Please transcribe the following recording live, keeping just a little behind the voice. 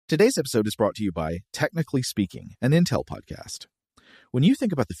Today's episode is brought to you by Technically Speaking, an Intel podcast. When you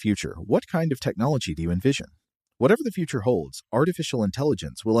think about the future, what kind of technology do you envision? Whatever the future holds, artificial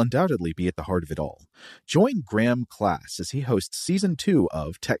intelligence will undoubtedly be at the heart of it all. Join Graham Class as he hosts Season 2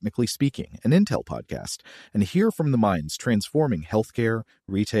 of Technically Speaking, an Intel podcast, and hear from the minds transforming healthcare,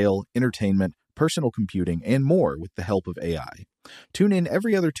 retail, entertainment, personal computing, and more with the help of AI. Tune in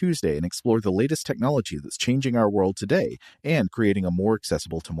every other Tuesday and explore the latest technology that's changing our world today and creating a more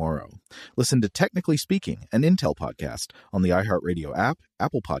accessible tomorrow. Listen to Technically Speaking, an Intel podcast on the iHeartRadio app,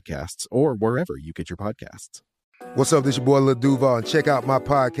 Apple Podcasts, or wherever you get your podcasts. What's up, this your boy Lil Duval, and check out my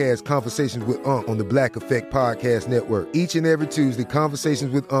podcast, Conversations with Unc, on the Black Effect Podcast Network. Each and every Tuesday,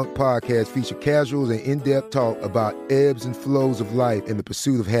 Conversations with Unc podcast feature casuals and in-depth talk about ebbs and flows of life and the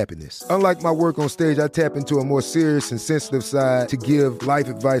pursuit of happiness. Unlike my work on stage, I tap into a more serious and sensitive side to give life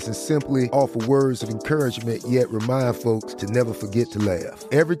advice and simply offer words of encouragement, yet remind folks to never forget to laugh.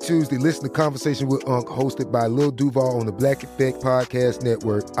 Every Tuesday, listen to Conversations with Unc, hosted by Lil Duval on the Black Effect Podcast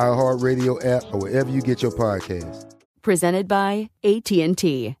Network, iHeartRadio app, or wherever you get your podcasts. Presented by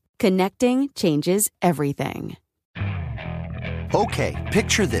AT&T. Connecting changes everything. Okay,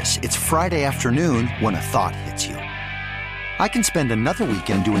 picture this. It's Friday afternoon when a thought hits you. I can spend another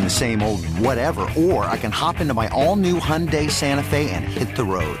weekend doing the same old whatever, or I can hop into my all-new Hyundai Santa Fe and hit the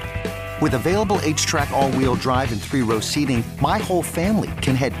road. With available H-Track all-wheel drive and 3-row seating, my whole family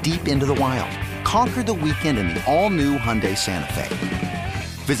can head deep into the wild. Conquer the weekend in the all-new Hyundai Santa Fe.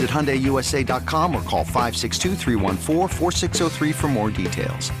 Visit HyundaiUSA.com or call 562-314-4603 for more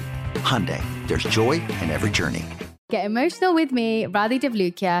details. Hyundai, there's joy in every journey. Get emotional with me, Radhi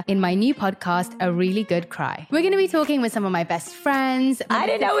Devlukia, in my new podcast, A Really Good Cry. We're going to be talking with some of my best friends. I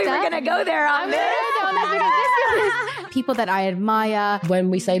didn't know we were going to go there on this. People that I admire. When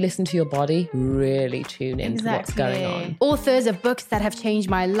we say listen to your body, really tune into what's going on. Authors of books that have changed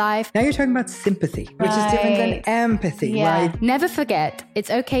my life. Now you're talking about sympathy, which is different than empathy, right? Never forget, it's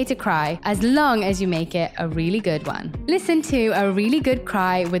okay to cry as long as you make it a really good one. Listen to A Really Good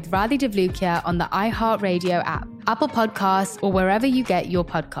Cry with Radhi Devlukia on the iHeartRadio app, Apple Podcasts, or wherever you get your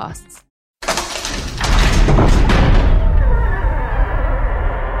podcasts.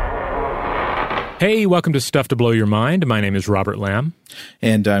 Hey, welcome to Stuff to Blow Your Mind. My name is Robert Lamb.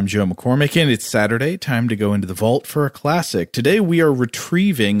 And I'm Joe McCormick, and it's Saturday, time to go into the vault for a classic. Today we are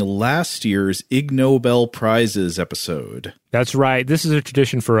retrieving last year's Ig Nobel Prizes episode. That's right. This is a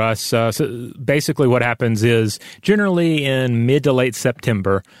tradition for us. So basically what happens is, generally in mid to late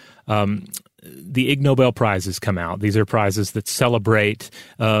September, the Ig Nobel Prizes come out. These are prizes that celebrate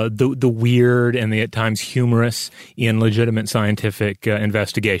the weird and the at times humorous in legitimate scientific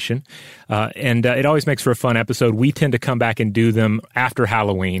investigation. And it always makes for a fun episode. We tend to come back and do them after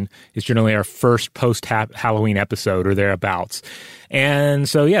Halloween. It's generally our first post-Halloween episode or thereabouts. And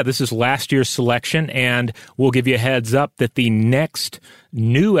so, yeah, this is last year's selection, and we'll give you a heads up that the next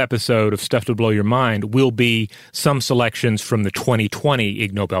new episode of Stuff to Blow Your Mind will be some selections from the 2020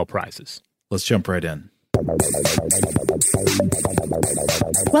 Ig Nobel Prizes. Let's jump right in.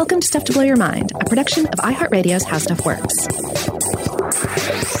 Welcome to Stuff to Blow Your Mind, a production of iHeartRadio's How Stuff Works.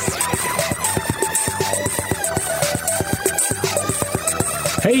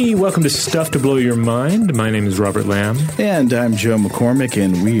 Hey, welcome to Stuff to Blow Your Mind. My name is Robert Lamb. And I'm Joe McCormick,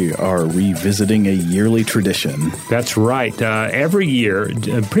 and we are revisiting a yearly tradition. That's right. Every year,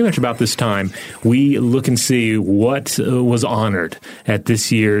 pretty much about this time, we look and see what was honored at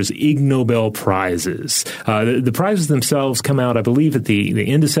this year's Ig Nobel Prizes. The prizes themselves come out, I believe, at the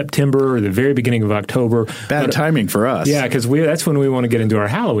end of September or the very beginning of October. Bad timing for us. Yeah, because that's when we want to get into our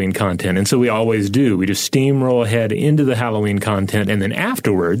Halloween content, and so we always do. We just steamroll ahead into the Halloween content, and then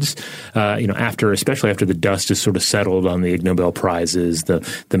afterwards, especially after the dust is sort of settled on the Ig Nobel Prizes,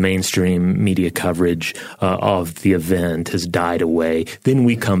 the mainstream media coverage of the event has died away, then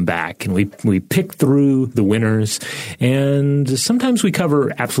we come back and we pick through the winners, and sometimes we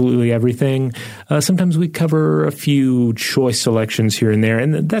cover absolutely everything. Sometimes we cover a few choice selections here and there,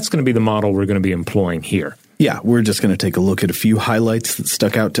 and that's going to be the model we're going to be employing here. Yeah, we're just going to take a look at a few highlights that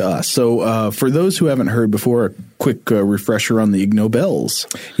stuck out to us. So for those who haven't heard before, a quick refresher on the Ig Nobels.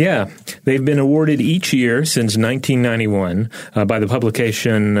 Yeah, they've been awarded each year since 1991 by the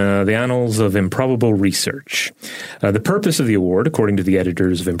publication The Annals of Improbable Research. The purpose of the award, according to the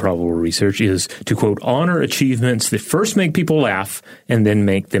editors of Improbable Research, is to, quote, honor achievements that first make people laugh and then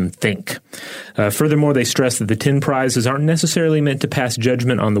make them think. Furthermore, they stress that the 10 prizes aren't necessarily meant to pass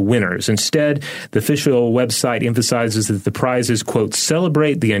judgment on the winners. Instead, the official website website emphasizes that the prizes, quote,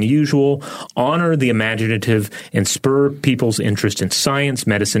 celebrate the unusual, honor the imaginative, and spur people's interest in science,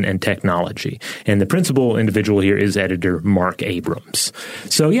 medicine, and technology. And the principal individual here is editor Mark Abrams.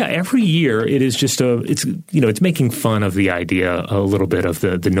 So yeah, every year it is just it's making fun of the idea a little bit of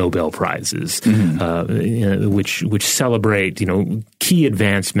the Nobel Prizes, which celebrate, key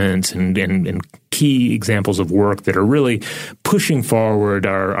advancements and key examples of work that are really pushing forward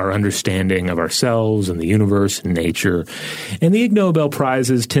our understanding of ourselves and the universe and nature. And the Ig Nobel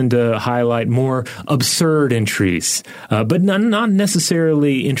Prizes tend to highlight more absurd entries, but not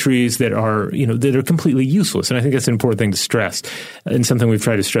necessarily entries that are completely useless. And I think that's an important thing to stress, and something we've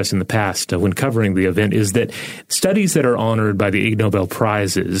tried to stress in the past when covering the event, is that studies that are honored by the Ig Nobel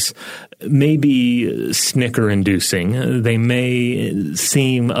Prizes may be snicker-inducing. They may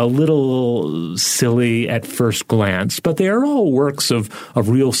seem a little silly at first glance, but they are all works of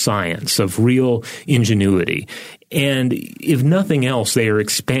real science, of real ingenuity. And if nothing else, they are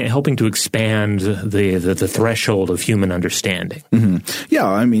helping to expand the threshold of human understanding. Mm-hmm. Yeah,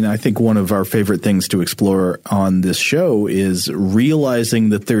 I think one of our favorite things to explore on this show is realizing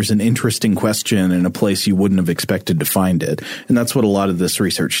that there's an interesting question in a place you wouldn't have expected to find it. And that's what a lot of this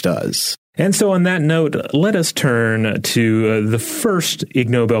research does. And so on that note, let us turn to the first Ig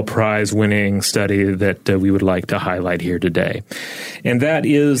Nobel Prize winning study that we would like to highlight here today. And that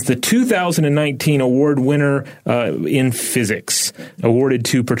is the 2019 award winner in physics, awarded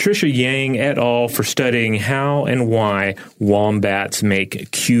to Patricia Yang et al. For studying how and why wombats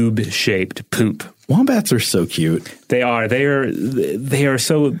make cube-shaped poop. Wombats are so cute. They are. They are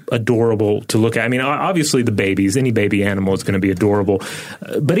so adorable to look at. Obviously the babies, any baby animal is going to be adorable.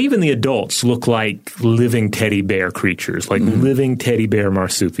 But even the adults look like living teddy bear creatures, like living teddy bear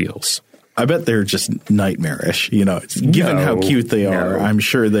marsupials. I bet they're just nightmarish. Given how cute they are, I'm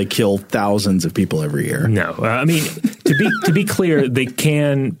sure they kill thousands of people every year. No. To be clear, they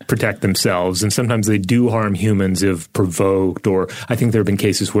can protect themselves, and sometimes they do harm humans if provoked. Or I think there have been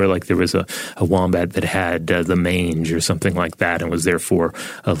cases where, there was a wombat that had the mange or something like that, and was therefore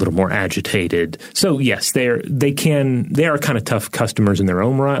a little more agitated. So yes, they are kind of tough customers in their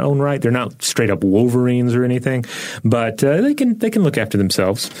own right. They're not straight up Wolverines or anything, but they can look after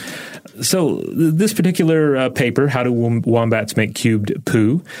themselves. So this particular paper, How Do Wombats Make Cubed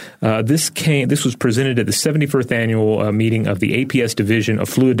Poo? This was presented at the 71st annual meeting of the APS Division of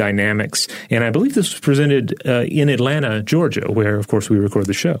Fluid Dynamics, and I believe this was presented in Atlanta, Georgia, where, of course, we record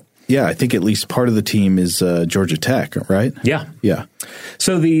the show. Yeah, I think at least part of the team is Georgia Tech, right? Yeah. Yeah.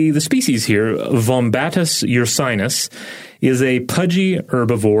 So the species here, Wombatus ursinus, is a pudgy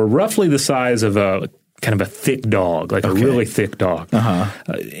herbivore, roughly the size of a kind of a thick dog, a really thick dog.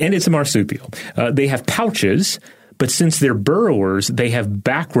 And it's a marsupial. They have pouches, but since they're burrowers, they have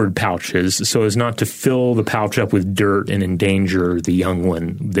backward pouches so as not to fill the pouch up with dirt and endanger the young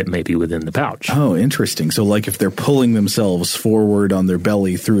one that may be within the pouch. Oh, interesting. So if they're pulling themselves forward on their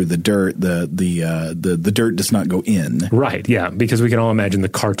belly through the dirt, the dirt does not go in. Right, yeah, because we can all imagine the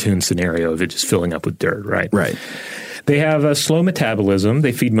cartoon scenario of it just filling up with dirt, right? Right. They have a slow metabolism.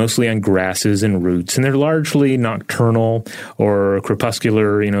 They feed mostly on grasses and roots, and they're largely nocturnal or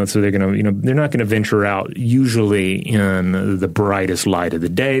crepuscular. So they're they're not going to venture out usually in the brightest light of the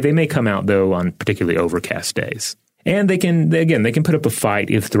day. They may come out though on particularly overcast days. And they can put up a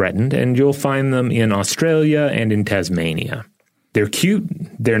fight if threatened, and you'll find them in Australia and in Tasmania. They're cute.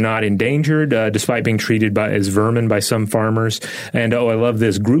 They're not endangered, despite being treated as vermin by some farmers. And, I love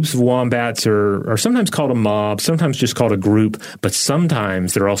this. Groups of wombats are sometimes called a mob, sometimes just called a group, but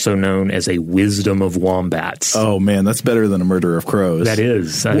sometimes they're also known as a wisdom of wombats. Oh, man, that's better than a murder of crows. That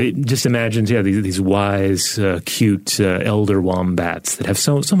is. Just imagine, these wise, cute, elder wombats that have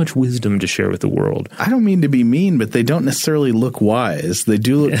so much wisdom to share with the world. I don't mean to be mean, but they don't necessarily look wise. They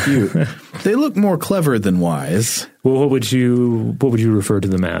do look cute. They look more clever than wise. Well, what would you refer to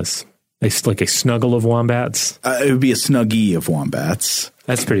them as? Like a snuggle of wombats? It would be a snuggie of wombats.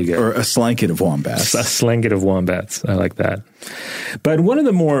 That's pretty good. Or a slanket of wombats. A slanket of wombats. I like that. But one of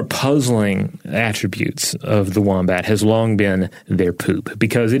the more puzzling attributes of the wombat has long been their poop,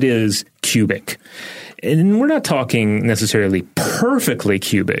 because it is cubic. And we're not talking necessarily perfectly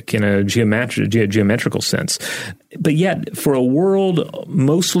cubic in a geometrical sense. But yet, for a world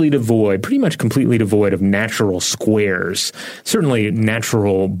mostly devoid, pretty much completely devoid of natural squares, certainly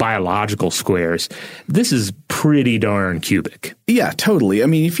natural biological squares, this is pretty darn cubic. Yeah, totally.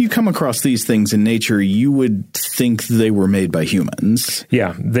 If you come across these things in nature, you would think they were made by humans.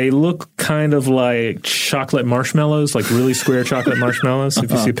 Yeah, they look kind of like chocolate marshmallows, like really square chocolate marshmallows,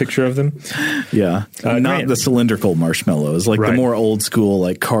 if you see a picture of them. Yeah, not the cylindrical marshmallows, like the more old school,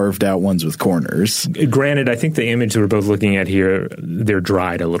 like carved out ones with corners. Granted, I think the image that we're both looking at here, they're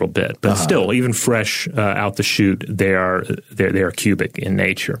dried a little bit, but still, even fresh out the chute, they are cubic in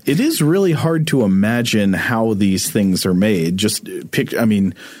nature. It is really hard to imagine how these things are made. Just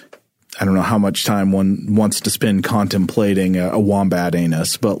I don't know how much time one wants to spend contemplating a wombat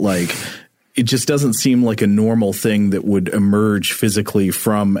anus, but like it just doesn't seem like a normal thing that would emerge physically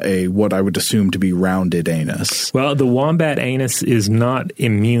from what I would assume to be rounded anus. Well, the wombat anus is not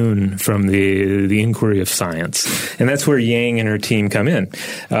immune from the inquiry of science, and that's where Yang and her team come in.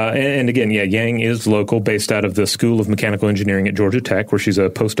 And again, Yang is local, based out of the School of Mechanical Engineering at Georgia Tech, where she's a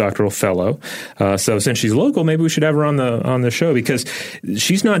postdoctoral fellow. So since she's local, maybe we should have her on the show, because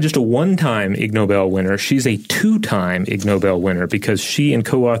she's not just a one-time Ig Nobel winner; she's a two-time Ig Nobel winner, because she and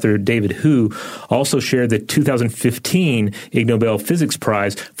co-author David Hu also shared the 2015 Ig Nobel Physics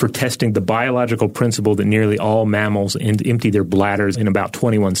Prize for testing the biological principle that nearly all mammals empty their bladders in about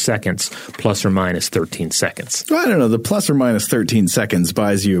 21 seconds, plus or minus 13 seconds. Well, I don't know. The plus or minus 13 seconds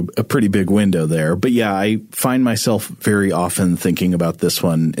buys you a pretty big window there. But yeah, I find myself very often thinking about this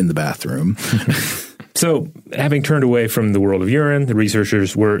one in the bathroom. So, having turned away from the world of urine, the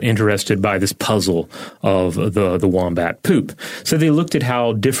researchers were interested by this puzzle of the wombat poop. So they looked at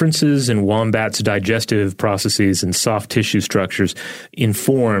how differences in wombats' digestive processes and soft tissue structures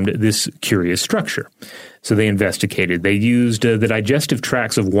informed this curious structure. So they investigated. They used the digestive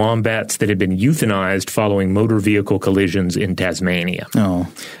tracts of wombats that had been euthanized following motor vehicle collisions in Tasmania. Oh,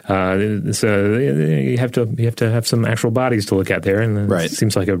 so you have to have some actual bodies to look at there, and it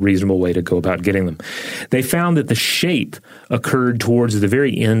seems like a reasonable way to go about getting them. They found that the shape occurred towards the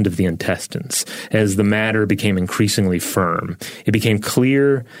very end of the intestines as the matter became increasingly firm. It became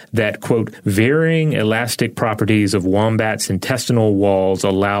clear that, quote, varying elastic properties of wombats' intestinal walls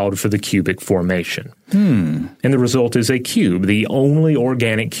allowed for the cubic formation. And the result is a cube, the only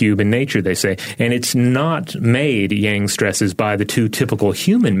organic cube in nature, they say. And it's not made, Yang stresses, by the two typical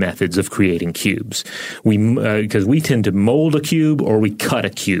human methods of creating cubes. Because we tend to mold a cube or we cut a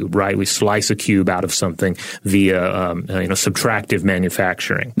cube, right? We slice a cube out of something via subtractive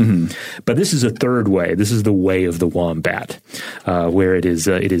manufacturing. Mm-hmm. But this is a third way. This is the way of the wombat, where it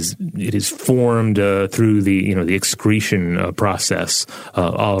is formed through the excretion process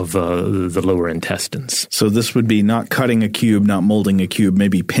of the lower intestines. So this would be not cutting a cube, not molding a cube,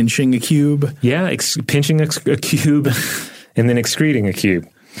 maybe pinching a cube? Yeah, pinching a cube and then excreting a cube.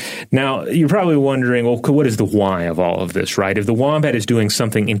 Now, you're probably wondering, well, what is the why of all of this, right? If the wombat is doing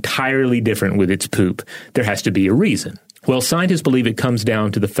something entirely different with its poop, there has to be a reason. Well, scientists believe it comes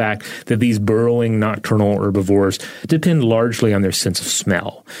down to the fact that these burrowing nocturnal herbivores depend largely on their sense of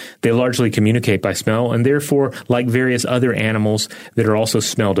smell. They largely communicate by smell, and therefore, like various other animals that are also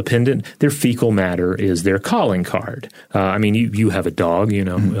smell dependent, their fecal matter is their calling card. You have a dog,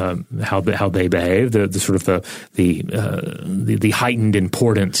 how they behave, the heightened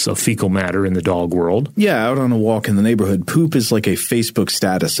importance of fecal matter in the dog world. Yeah, out on a walk in the neighborhood, poop is like a Facebook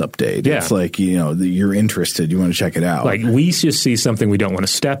status update. Yeah. It's like, you're interested, you want to check it out. Like we just see something we don't want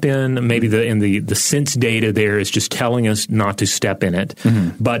to step in. Maybe the sense data there is just telling us not to step in it.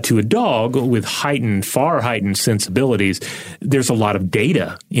 Mm-hmm. But to a dog with far heightened sensibilities, there's a lot of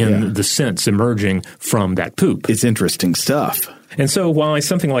data in the sense emerging from that poop. It's interesting stuff. And so while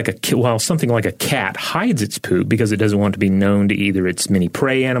something like a cat hides its poop because it doesn't want to be known to either its many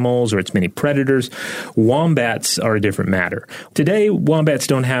prey animals or its many predators, wombats are a different matter. Today, wombats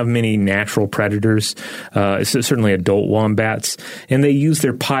don't have many natural predators, certainly adult wombats, and they use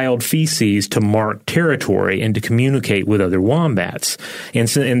their piled feces to mark territory and to communicate with other wombats. And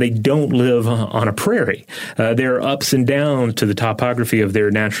they don't live on a prairie. There are ups and downs to the topography of their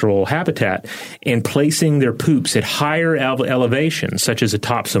natural habitat, and placing their poops at higher elevations, such as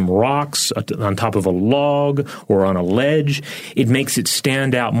atop some rocks, on top of a log, or on a ledge, it makes it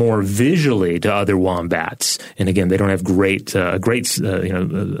stand out more visually to other wombats. And again, they don't have great sense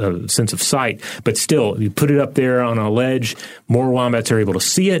of sight, but still, you put it up there on a ledge, more wombats are able to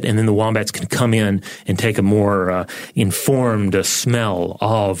see it, and then the wombats can come in and take a more informed smell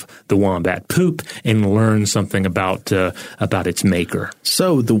of the wombat poop and learn something about its maker.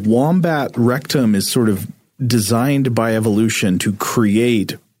 So the wombat rectum is sort of designed by evolution to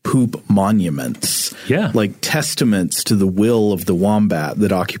create poop monuments, like testaments to the will of the wombat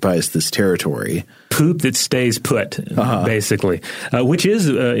that occupies this territory. poop that stays put, basically, which is,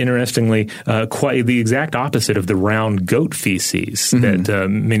 interestingly, quite the exact opposite of the round goat feces that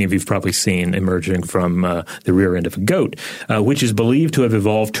many of you have probably seen emerging from the rear end of a goat, which is believed to have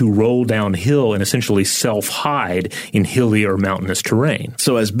evolved to roll downhill and essentially self-hide in hilly or mountainous terrain.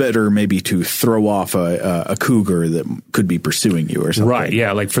 So as better maybe to throw off a cougar that could be pursuing you or something. Right,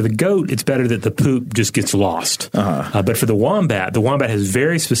 yeah. Like for the goat, it's better that the poop just gets lost. But for the wombat has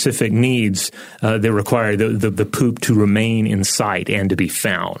very specific needs that require the poop to remain in sight and to be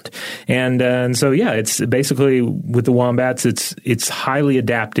found. And so, yeah, it's basically with the wombats, it's highly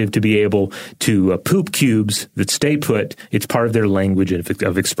adaptive to be able to poop cubes that stay put. It's part of their language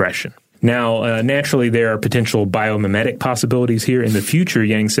of expression. Now, naturally, there are potential biomimetic possibilities here. In the future,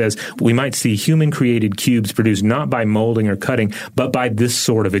 Yang says, we might see human-created cubes produced not by molding or cutting, but by this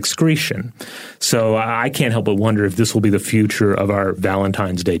sort of excretion. So I can't help but wonder if this will be the future of our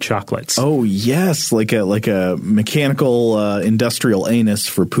Valentine's Day chocolates. Oh, yes, like a mechanical industrial anus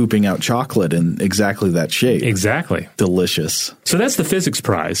for pooping out chocolate in exactly that shape. Exactly. Delicious. So that's the physics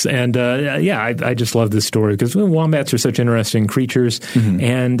prize. And, I just love this story because wombats are such interesting creatures.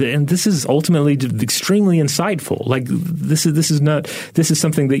 And this is ultimately extremely insightful. Like this is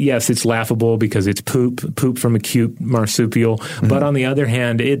something that, yes, it's laughable because it's poop from a cute marsupial. But on the other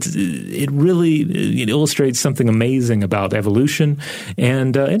hand, it really illustrates something amazing about evolution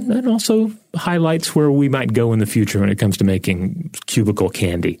and also highlights where we might go in the future when it comes to making cubicle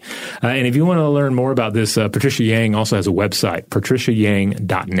candy. And if you want to learn more about this, Patricia Yang also has a website,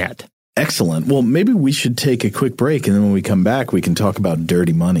 patriciayang.net. Excellent. Well, maybe we should take a quick break, and then when we come back, we can talk about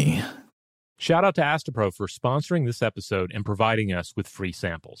dirty money. Shout out to Astepro for sponsoring this episode and providing us with free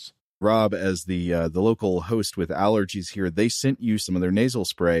samples. Rob, as the local host with allergies here, they sent you some of their nasal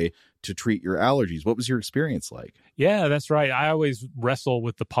spray to treat your allergies. What was your experience like? Yeah, that's right. I always wrestle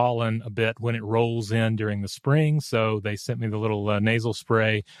with the pollen a bit when it rolls in during the spring, so they sent me the little nasal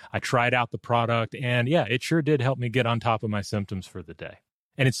spray. I tried out the product, and yeah, it sure did help me get on top of my symptoms for the day.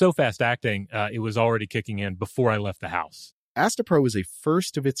 And it's so fast-acting, it was already kicking in before I left the house. Astepro is a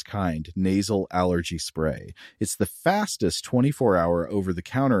first-of-its-kind nasal allergy spray. It's the fastest 24-hour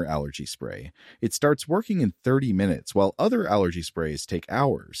over-the-counter allergy spray. It starts working in 30 minutes, while other allergy sprays take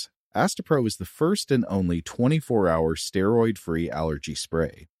hours. Astepro is the first and only 24-hour steroid-free allergy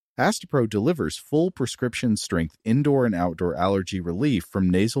spray. Astepro delivers full prescription-strength indoor and outdoor allergy relief from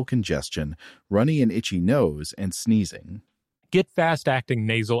nasal congestion, runny and itchy nose, and sneezing. Get fast-acting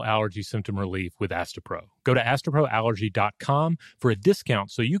nasal allergy symptom relief with Astepro. Go to asteproallergy.com for a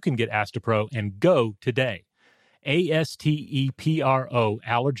discount so you can get Astepro and go today. ASTEPRO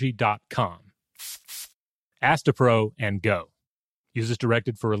allergy.com. Astepro and go. Use as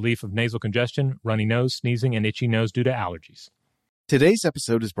directed for relief of nasal congestion, runny nose, sneezing, and itchy nose due to allergies. Today's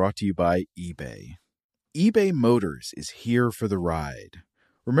episode is brought to you by eBay. eBay Motors is here for the ride.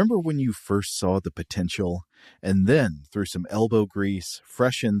 Remember when you first saw the potential? And then, through some elbow grease,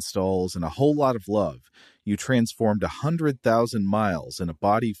 fresh installs, and a whole lot of love, you transformed 100,000 miles and a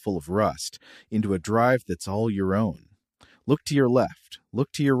body full of rust into a drive that's all your own. Look to your left.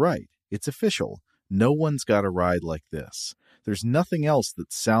 Look to your right. It's official. No one's got a ride like this. There's nothing else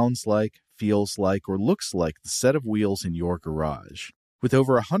that sounds like, feels like, or looks like the set of wheels in your garage. With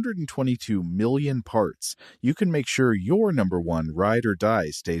over 122 million parts, you can make sure your number one ride or die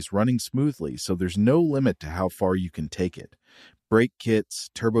stays running smoothly so there's no limit to how far you can take it. Brake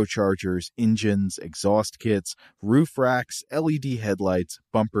kits, turbochargers, engines, exhaust kits, roof racks, LED headlights,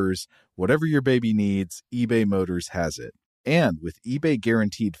 bumpers, whatever your baby needs, eBay Motors has it. And with eBay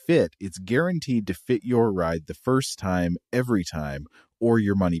Guaranteed Fit, it's guaranteed to fit your ride the first time, every time, or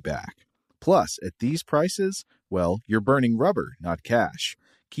your money back. Plus, at these prices, well, you're burning rubber, not cash.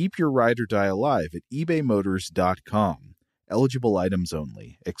 Keep your ride or die alive at ebaymotors.com. Eligible items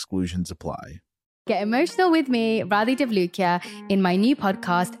only. Exclusions apply. Get emotional with me, Radhi Devlukia, in my new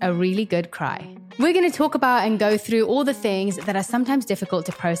podcast, A Really Good Cry. We're going to talk about and go through all the things that are sometimes difficult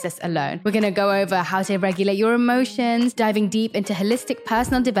to process alone. We're going to go over how to regulate your emotions, diving deep into holistic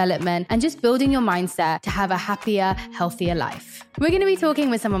personal development, and just building your mindset to have a happier, healthier life. We're going to be talking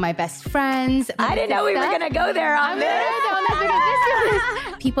with some of my best friends. I didn't know we were going to go there on this.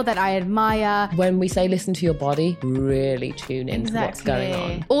 People that I admire. When we say listen to your body, really tune into what's going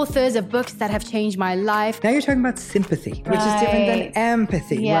on. Authors of books that have changed my life. Now you're talking about sympathy, which is different than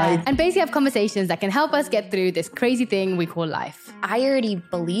empathy, right? And basically have conversations affirmations that can help us get through this crazy thing we call life. I already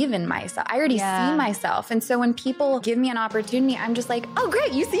believe in myself. I already see myself. And so when people give me an opportunity, I'm just like, oh,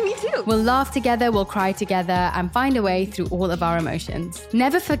 great, you see me too. We'll laugh together, we'll cry together, and find a way through all of our emotions.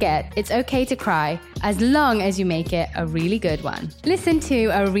 Never forget, it's okay to cry as long as you make it a really good one. Listen to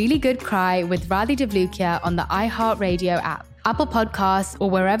A Really Good Cry with Radhi Devlukia on the iHeartRadio app, Apple Podcasts, or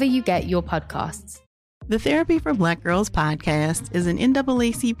wherever you get your podcasts. The Therapy for Black Girls podcast is an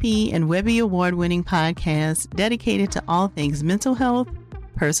NAACP and Webby Award-winning podcast dedicated to all things mental health,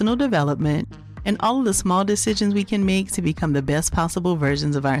 personal development, and all of the small decisions we can make to become the best possible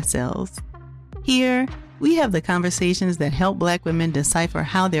versions of ourselves. Here, we have the conversations that help Black women decipher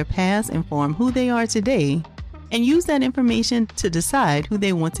how their past inform who they are today and use that information to decide who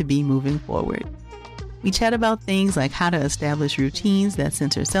they want to be moving forward. We chat about things like how to establish routines that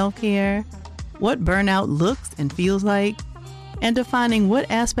center self-care, what burnout looks and feels like, and defining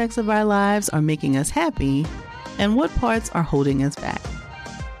what aspects of our lives are making us happy and what parts are holding us back.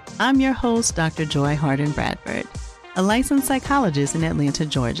 I'm your host, Dr. Joy Harden Bradford, a licensed psychologist in Atlanta,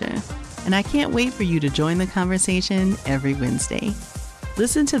 Georgia, and I can't wait for you to join the conversation every Wednesday.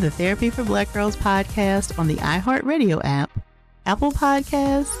 Listen to the Therapy for Black Girls podcast on the iHeartRadio app, Apple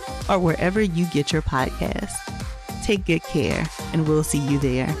Podcasts, or wherever you get your podcasts. Take good care, and we'll see you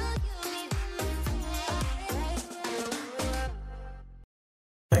there.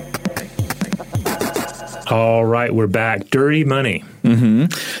 All right, we're back. Dirty money. Mm-hmm.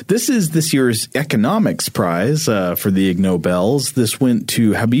 This is this year's economics prize for the Ig Nobels. This went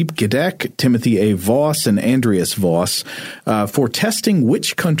to Habib Gedak, Timothy A. Voss, and Andreas Voss for testing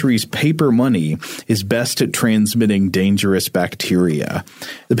which country's paper money is best at transmitting dangerous bacteria.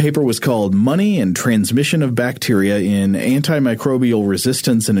 The paper was called Money and Transmission of Bacteria in Antimicrobial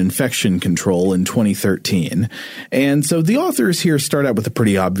Resistance and Infection Control in 2013. And so the authors here start out with a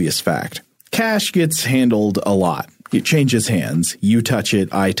pretty obvious fact. Cash gets handled a lot. It changes hands. You touch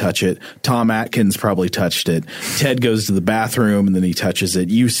it. I touch it. Tom Atkins probably touched it. Ted goes to the bathroom and then he touches it.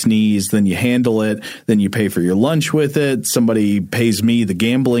 You sneeze, then you handle it. Then you pay for your lunch with it. Somebody pays me the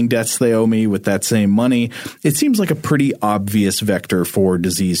gambling debts they owe me with that same money. It seems like a pretty obvious vector for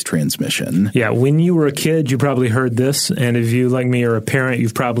disease transmission. Yeah, when you were a kid, you probably heard this. And if you, like me, are a parent,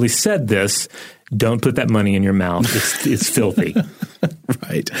 you've probably said this. Don't put that money in your mouth. It's filthy.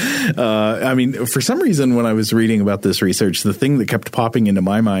 Right. I mean, for some reason, when I was reading about this research, the thing that kept popping into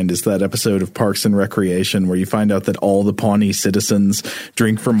my mind is that episode of Parks and Recreation where you find out that all the Pawnee citizens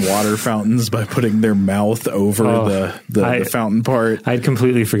drink from water fountains by putting their mouth over the fountain part. I'd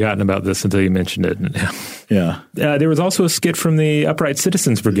completely forgotten about this until you mentioned it. Yeah. There was also a skit from the Upright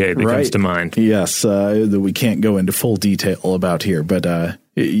Citizens Brigade that comes to mind. Yes, that we can't go into full detail about here, but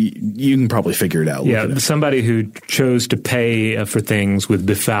you can probably figure it out. Yeah, somebody who chose to pay for things with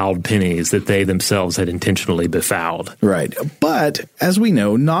befouled pennies that they themselves had intentionally befouled. Right. But as we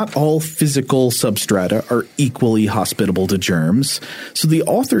know, not all physical substrata are equally hospitable to germs. So the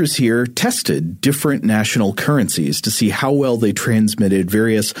authors here tested different national currencies to see how well they transmitted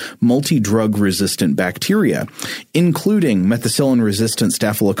various multi-drug resistant bacteria, including methicillin-resistant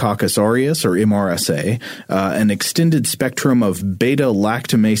Staphylococcus aureus, or MRSA, an extended spectrum of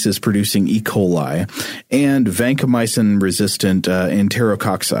beta-lactamases producing E. coli, and vancomycin-resistant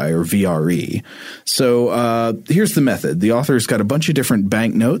enterococci, or VRE. So here's the method. The authors got a bunch of different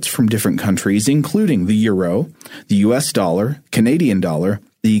banknotes from different countries, including the euro, the US dollar, Canadian dollar,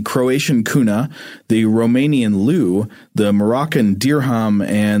 the Croatian kuna, the Romanian leu, the Moroccan dirham,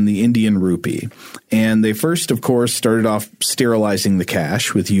 and the Indian rupee. And they first, of course, started off sterilizing the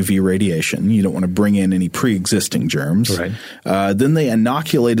cash with UV radiation. You don't want to bring in any pre-existing germs. Right. Then they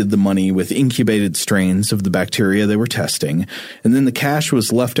inoculated the money with incubated strains of the bacteria they were testing. And then the cash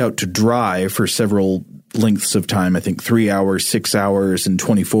was left out to dry for several lengths of time, I think 3 hours, 6 hours, and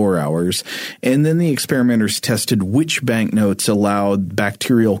 24 hours. And then the experimenters tested which banknotes allowed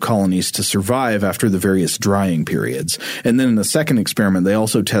bacterial colonies to survive after the various drying periods. And then in the second experiment, they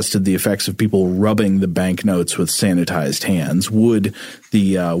also tested the effects of people rubbing the banknotes with sanitized hands. Would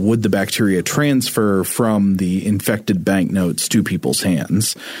the bacteria transfer from the infected banknotes to people's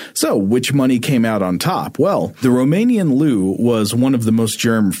hands? So which money came out on top? Well, the Romanian leu was one of the most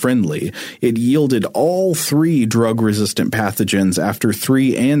germ-friendly. It yielded all 3 drug-resistant pathogens after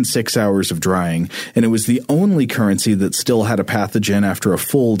 3 and 6 hours of drying, and it was the only currency that still had a pathogen after a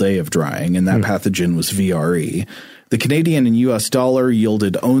full day of drying, and that pathogen was VRE. The Canadian and U.S. dollar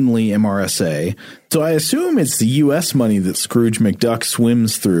yielded only MRSA. So I assume it's the U.S. money that Scrooge McDuck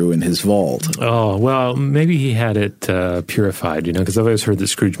swims through in his vault. Oh, well, maybe he had it purified, because I've always heard that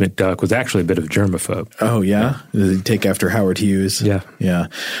Scrooge McDuck was actually a bit of a germaphobe. Oh, yeah? Did he take after Howard Hughes? Yeah. Yeah.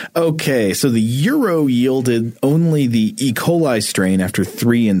 Okay, so the euro yielded only the E. coli strain after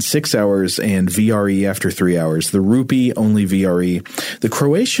 3 and 6 hours and VRE after 3 hours. The rupee, only VRE. The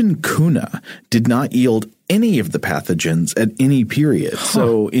Croatian kuna did not yield any of the pathogens at any period.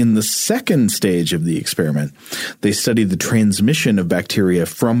 So in the second stage of the experiment, they studied the transmission of bacteria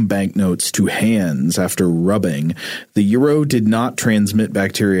from banknotes to hands after rubbing. The euro did not transmit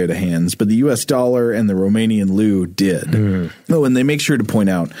bacteria to hands, but the US dollar and the Romanian leu did. Oh, and they make sure to point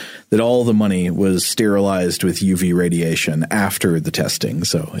out that all the money was sterilized with UV radiation after the testing,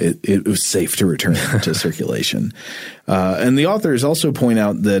 so it was safe to return to circulation. And the authors also point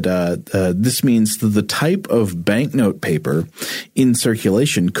out that this means that the type of banknote paper in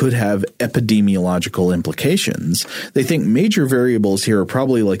circulation could have epidemiological implications. They think major variables here are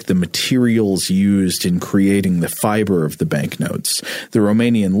probably like the materials used in creating the fiber of the banknotes. The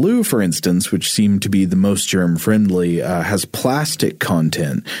Romanian leu, for instance, which seemed to be the most germ-friendly, has plastic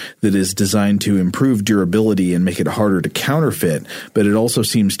content that is designed to improve durability and make it harder to counterfeit, but it also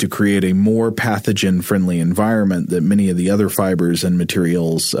seems to create a more pathogen-friendly environment that many of the other fibers and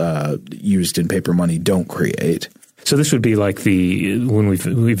materials used in paper money don't create. So this would be like when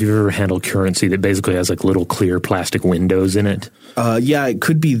we've ever handled currency that basically has like little clear plastic windows in it? Yeah, it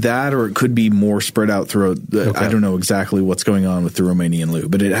could be that, or it could be more spread out throughout. I don't know exactly what's going on with the Romanian leu,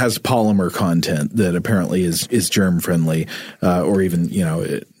 but it has polymer content that apparently is germ friendly, or even,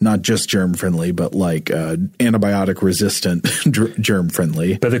 not just germ friendly, but like antibiotic resistant germ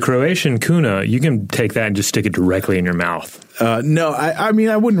friendly. But the Croatian kuna, you can take that and just stick it directly in your mouth. No, I mean,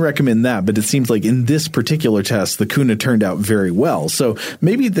 I wouldn't recommend that, but it seems like in this particular test, the kuna turned out very well. So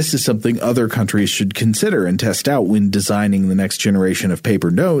maybe this is something other countries should consider and test out when designing the next generation of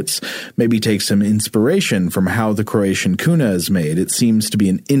paper notes. Maybe take some inspiration from how the Croatian kuna is made. It seems to be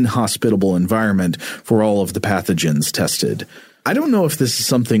an inhospitable environment for all of the pathogens tested. I don't know if this is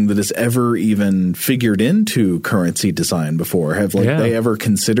something that has ever even figured into currency design before. Have they ever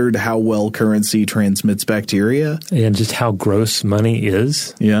considered how well currency transmits bacteria? And just how gross money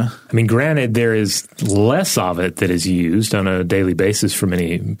is? Yeah. I mean, granted, there is less of it that is used on a daily basis for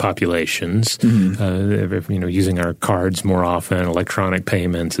many populations, using our cards more often, electronic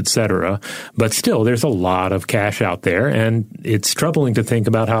payments, etc. But still, there's a lot of cash out there, and it's troubling to think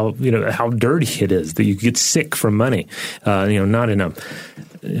about how dirty it is, that you get sick from money, not in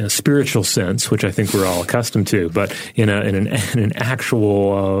a spiritual sense, which I think we're all accustomed to, but in an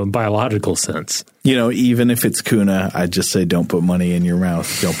actual biological sense. Even if it's kuna, I'd just say don't put money in your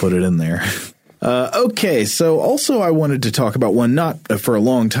mouth. Don't put it in there. Okay, so also I wanted to talk about one, not for a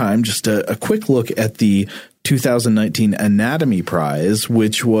long time, just a quick look at the 2019 Anatomy Prize,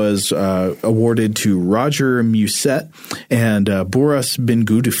 which was awarded to Roger Musset and Boris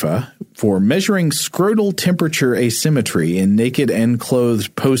Bengudifa for measuring scrotal temperature asymmetry in naked and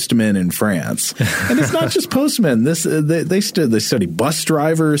clothed postmen in France. And it's not just postmen. They study bus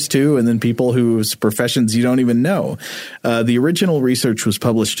drivers too, and then people whose professions you don't even know. The original research was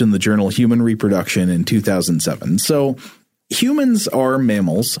published in the journal Human Reproduction in 2007. So humans are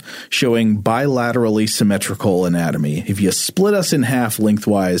mammals showing bilaterally symmetrical anatomy. If you split us in half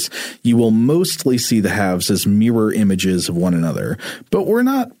lengthwise, you will mostly see the halves as mirror images of one another. But we're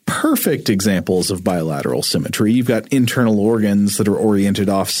not perfect examples of bilateral symmetry. You've got internal organs that are oriented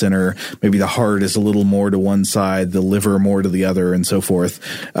off-center. Maybe the heart is a little more to one side, the liver more to the other, and so forth.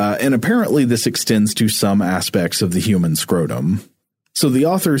 And apparently this extends to some aspects of the human scrotum. So the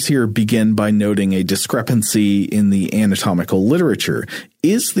authors here begin by noting a discrepancy in the anatomical literature.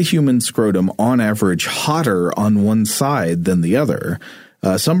 Is the human scrotum on average hotter on one side than the other?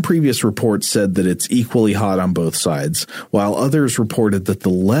 Some previous reports said that it's equally hot on both sides, while others reported that the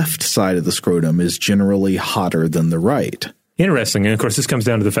left side of the scrotum is generally hotter than the right. Interesting. And of course, this comes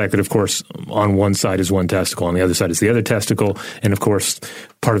down to the fact that, of course, on one side is one testicle, on the other side is the other testicle. And of course,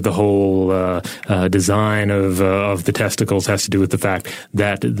 part of the whole design of the testicles has to do with the fact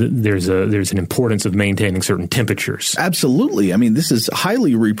that there's an importance of maintaining certain temperatures. Absolutely. I mean, this is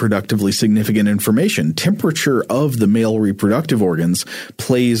highly reproductively significant information. Temperature of the male reproductive organs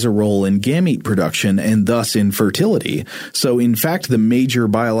plays a role in gamete production and thus in fertility. So, in fact, the major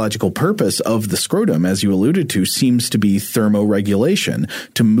biological purpose of the scrotum, as you alluded to, seems to be thermoregulation,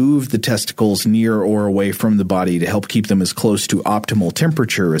 to move the testicles near or away from the body to help keep them as close to optimal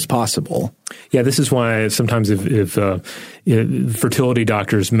temperature as possible. Yeah, this is why sometimes if fertility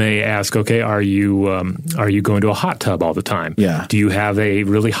doctors may ask, okay, are you going to a hot tub all the time? Yeah. Do you have a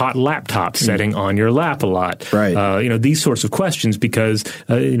really hot laptop setting on your lap a lot? Right. These sorts of questions because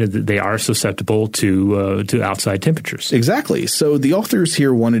they are susceptible to outside temperatures. Exactly. So the authors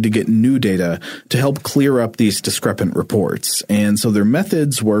here wanted to get new data to help clear up these discrepant reports, and so their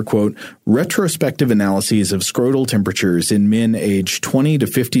methods were, quote, retrospective analyses of scrotal temperatures in men aged 20 to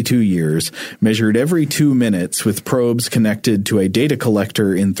 52 years, measured every 2 minutes with probes connected to a data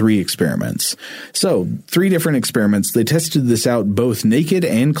collector in 3 experiments. So, 3 different experiments. They tested this out both naked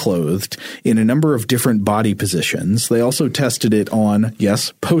and clothed in a number of different body positions. They also tested it on,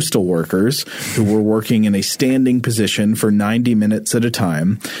 yes, postal workers who were working in a standing position for 90 minutes at a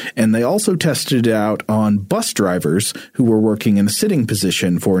time. And they also tested it out on bus drivers who were working in a sitting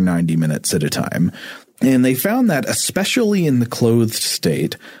position for 90 minutes at a time. And they found that, especially in the clothed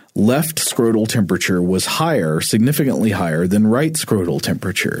state, left scrotal temperature was higher, significantly higher than right scrotal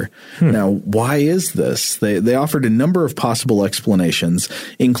temperature. Now, why is this? They offered a number of possible explanations,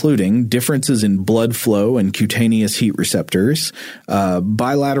 including differences in blood flow and cutaneous heat receptors,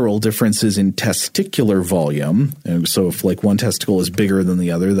 bilateral differences in testicular volume. So if like one testicle is bigger than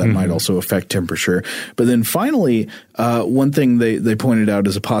the other, that might also affect temperature. But then finally, one thing they pointed out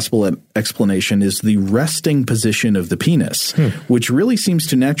as a possible explanation is the resting position of the penis, which really seems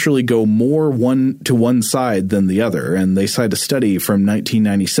to naturally go more one side than the other. And they cite a study from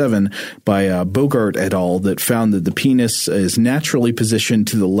 1997 by Bogart et al. That found that the penis is naturally positioned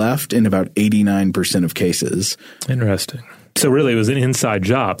to the left in about 89% of cases. Interesting. So really it was an inside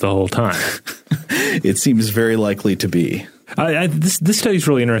job the whole time. It seems very likely to be. This study is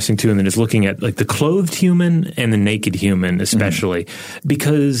really interesting too, and then it's looking at like the clothed human and the naked human, especially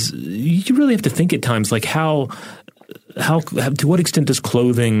because you really have to think at times like how to what extent does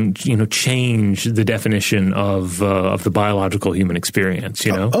clothing, change the definition of the biological human experience?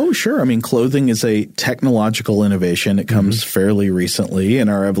 Oh, sure. I mean, clothing is a technological innovation. It comes fairly recently in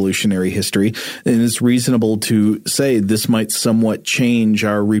our evolutionary history, and it's reasonable to say this might somewhat change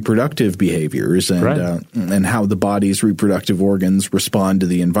our reproductive behaviors and how the body's reproductive organs respond to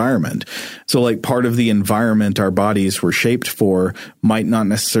the environment. So, like part of the environment our bodies were shaped for might not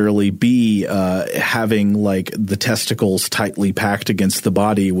necessarily be having like the testicles tightly packed against the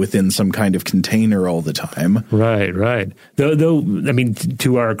body within some kind of container all the time. Right. Though, I mean,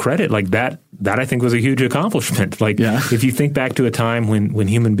 to our credit, like that I think was a huge accomplishment. Like if you think back to a time when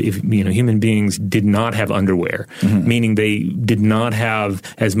human beings did not have underwear, meaning they did not have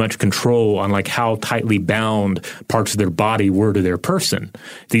as much control on like how tightly bound parts of their body were to their person.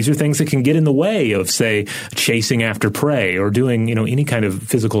 These are things that can get in the way of, say, chasing after prey or doing, any kind of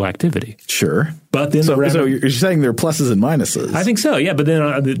physical activity. Sure. But then so you're saying there are pluses and minuses. I think so, yeah. But then,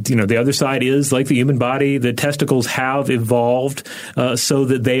 the other side is like the human body, the testicles have evolved so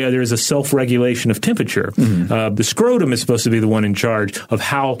that there is a self-regulation of temperature. The scrotum is supposed to be the one in charge of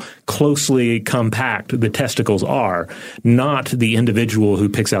how closely compact the testicles are, not the individual who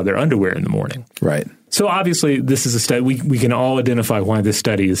picks out their underwear in the morning. Right. So obviously, this is a study. We can all identify why this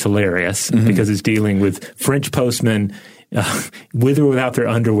study is hilarious because it's dealing with French postmen with or without their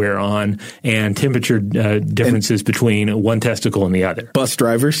underwear on, and temperature differences between one testicle and the other. Bus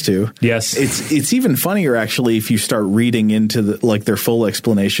drivers too. Yes, it's even funnier actually if you start reading into their full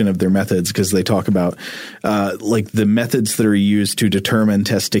explanation of their methods, because they talk about like the methods that are used to determine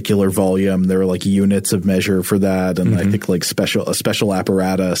testicular volume. There are like units of measure for that, and I think like a special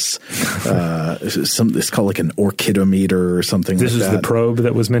apparatus. It's called like an orchidometer or something. This like that. This is the probe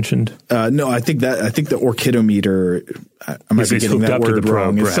that was mentioned. No, I think the orchidometer. I might be getting that word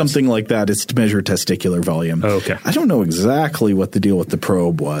wrong. It's something like that. It's to measure testicular volume. Oh, okay. I don't know exactly what the deal with the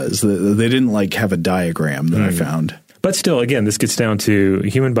probe was. They didn't like have a diagram that I found. But still, again, this gets down to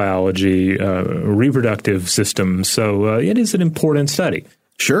human biology, reproductive systems. So it is an important study.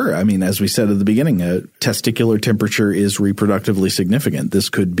 Sure. I mean, as we said at the beginning, testicular temperature is reproductively significant. This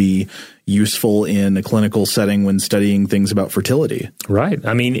could be useful in a clinical setting when studying things about fertility. Right.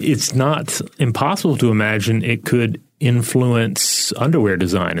 I mean, it's not impossible to imagine it could influence underwear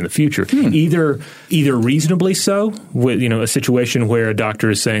design in the future. Either reasonably so, with a situation where a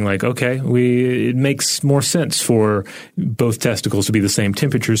doctor is saying like, okay, it makes more sense for both testicles to be the same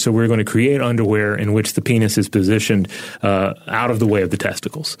temperature, so we're going to create underwear in which the penis is positioned out of the way of the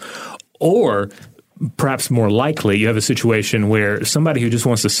testicles. Or perhaps more likely, you have a situation where somebody who just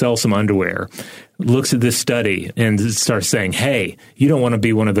wants to sell some underwear looks at this study and starts saying, hey, you don't want to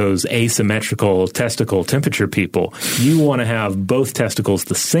be one of those asymmetrical testicle temperature people. You want to have both testicles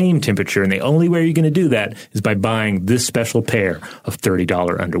the same temperature, and the only way you're going to do that is by buying this special pair of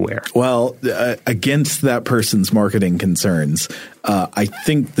 $30 underwear. Well, against that person's marketing concerns, I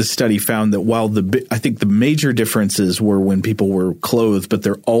think the study found that while I think the major differences were when people were clothed, but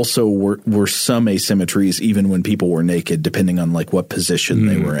there also were some asymmetries even when people were naked, depending on like what position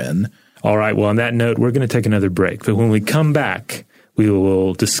they were in. All right. Well, on that note, we're going to take another break. But when we come back, we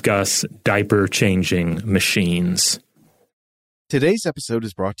will discuss diaper changing machines. Today's episode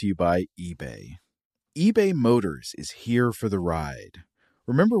is brought to you by eBay. eBay Motors is here for the ride.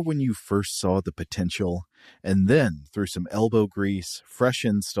 Remember when you first saw the potential? And then, through some elbow grease, fresh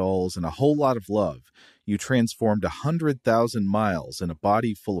installs, and a whole lot of love, you transformed 100,000 miles and a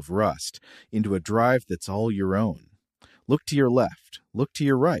body full of rust into a drive that's all your own. Look to your left. Look to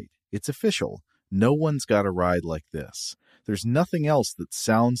your right. It's official. No one's got a ride like this. There's nothing else that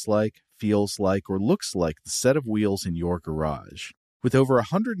sounds like, feels like, or looks like the set of wheels in your garage. With over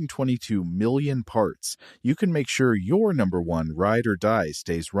 122 million parts, you can make sure your number one ride or die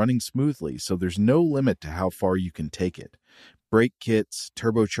stays running smoothly, so there's no limit to how far you can take it. Brake kits,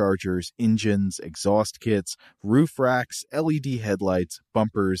 turbochargers, engines, exhaust kits, roof racks, LED headlights,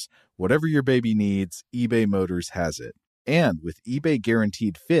 bumpers, whatever your baby needs, eBay Motors has it. And with eBay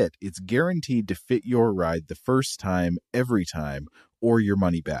Guaranteed Fit, it's guaranteed to fit your ride the first time, every time, or your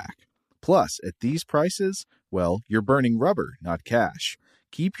money back. Plus, at these prices, well, you're burning rubber, not cash.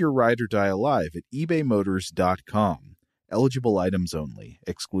 Keep your ride or die alive at ebaymotors.com. Eligible items only.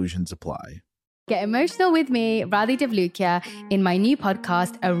 Exclusions apply. Get emotional with me, Radhi Devlukia, in my new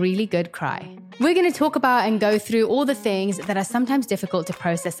podcast, A Really Good Cry. We're going to talk about and go through all the things that are sometimes difficult to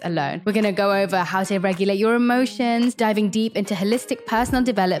process alone. We're going to go over how to regulate your emotions, diving deep into holistic personal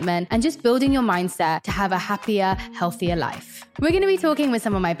development, and just building your mindset to have a happier, healthier life. We're going to be talking with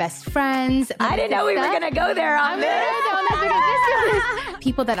some of my best friends. I didn't know we were going to go there on this.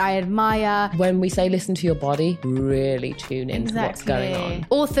 People that I admire. When we say listen to your body, really tune into what's going on.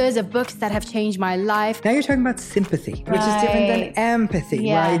 Authors of books that have changed my life. Now you're talking about sympathy, which is different than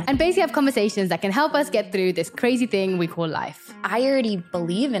empathy, right? And basically have conversations that can help us get through this crazy thing we call life. I already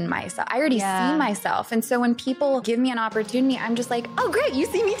believe in myself. I already see myself. And so when people give me an opportunity, I'm just like, oh, great, you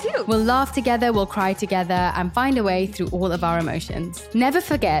see me too. We'll laugh together, we'll cry together, and find a way through all of our emotions. Never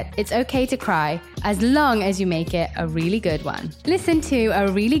forget, it's okay to cry, as long as you make it a really good one. Listen to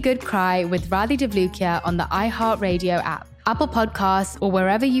A Really Good Cry with Radhi Devlukia on the iHeartRadio app, Apple Podcasts, or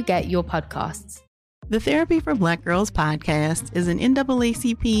wherever you get your podcasts. The Therapy for Black Girls podcast is an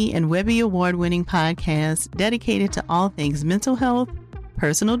NAACP and Webby Award-winning podcast dedicated to all things mental health,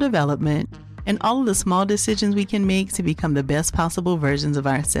 personal development, and all of the small decisions we can make to become the best possible versions of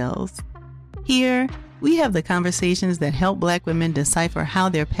ourselves. Here, we have the conversations that help Black women decipher how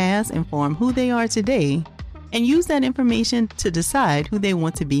their past inform who they are today and use that information to decide who they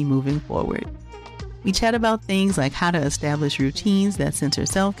want to be moving forward. We chat about things like how to establish routines that center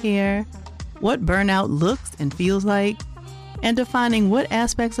self-care, what burnout looks and feels like, and defining what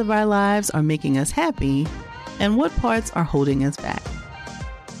aspects of our lives are making us happy and what parts are holding us back.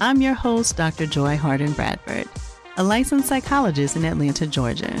 I'm your host, Dr. Joy Harden Bradford, a licensed psychologist in Atlanta,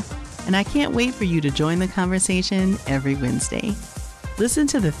 Georgia, and I can't wait for you to join the conversation every Wednesday. Listen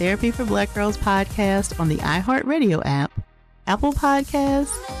to the Therapy for Black Girls podcast on the iHeartRadio app, Apple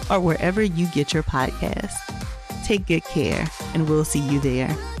Podcasts, or wherever you get your podcasts. Take good care, and we'll see you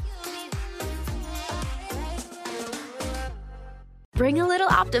there. Bring a little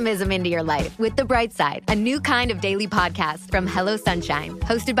optimism into your life with The Bright Side, a new kind of daily podcast from Hello Sunshine,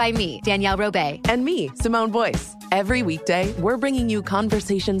 hosted by me, Danielle Robay. And me, Simone Boyce. Every weekday, we're bringing you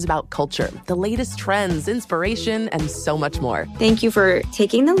conversations about culture, the latest trends, inspiration, and so much more. Thank you for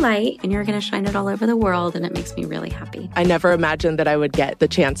taking the light, and you're going to shine it all over the world, and it makes me really happy. I never imagined that I would get the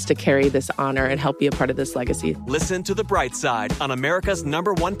chance to carry this honor and help be a part of this legacy. Listen to The Bright Side on America's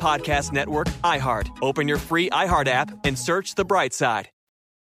 #1 podcast network, iHeart. Open your free iHeart app and search The Bright Side.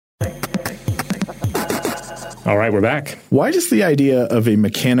 All right, we're back. Why does the idea of a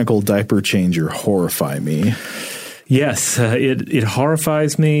mechanical diaper changer horrify me? Yes, it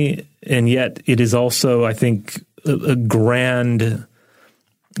horrifies me, and yet it is also, I think, a grand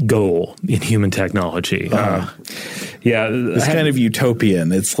goal in human technology. It's kind of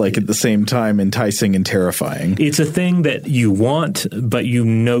utopian. It's like at the same time enticing and terrifying. It's a thing that you want, but you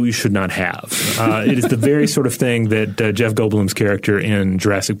know you should not have. It is the very sort of thing that Jeff Goldblum's character in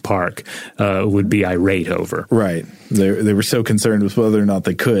Jurassic Park would be irate over. Right. They were so concerned with whether or not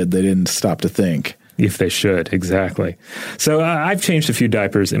they didn't stop to think. If they should, exactly. So I've changed a few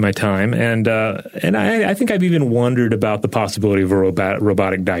diapers in my time, and I think I've even wondered about the possibility of a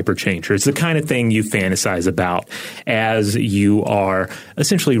robotic diaper changer. It's the kind of thing you fantasize about as you are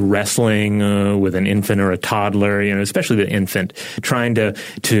essentially wrestling with an infant or a toddler, especially the infant, trying to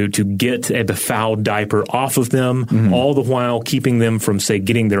get a befouled diaper off of them, all the while keeping them from, say,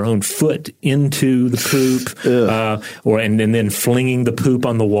 getting their own foot into the poop, and then flinging the poop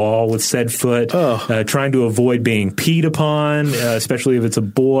on the wall with said foot, trying to avoid being peed upon, especially if it's a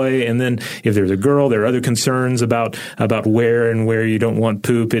boy. And then if there's a girl, there are other concerns about where you don't want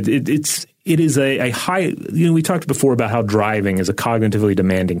poop. It is a high, we talked before about how driving is a cognitively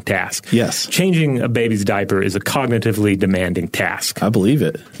demanding task. Yes. Changing a baby's diaper is a cognitively demanding task. I believe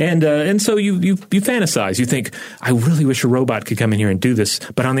it. And so you fantasize. You think, I really wish a robot could come in here and do this.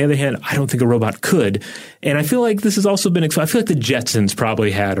 But on the other hand, I don't think a robot could. And I feel like this has also been, I feel like the Jetsons probably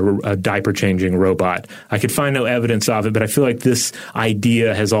had a diaper changing robot. I could find no evidence of it, but I feel like this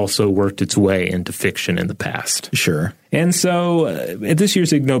idea has also worked its way into fiction in the past. Sure. And so at this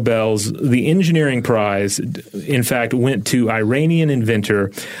year's Ig Nobels, the engineering prize, in fact, went to Iranian inventor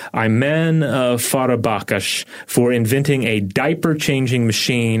Ayman Farabakash for inventing a diaper-changing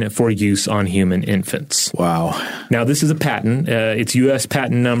machine for use on human infants. Wow. Now, this is a patent. It's U.S.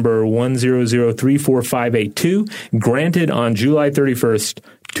 patent number 100345582, granted on July 31st,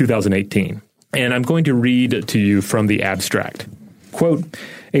 2018. And I'm going to read to you from the abstract. Quote,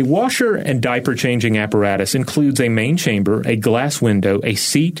 a washer and diaper changing apparatus includes a main chamber, a glass window, a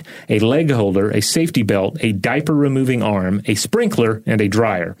seat, a leg holder, a safety belt, a diaper removing arm, a sprinkler, and a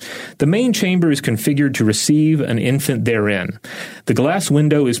dryer. The main chamber is configured to receive an infant therein. The glass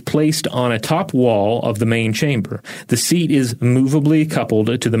window is placed on a top wall of the main chamber. The seat is movably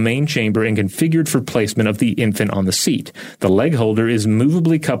coupled to the main chamber and configured for placement of the infant on the seat. The leg holder is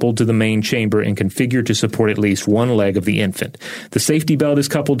movably coupled to the main chamber and configured to support at least one leg of the infant. The safety belt is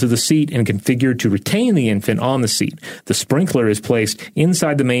coupled to the seat and configured to retain the infant on the seat. The sprinkler is placed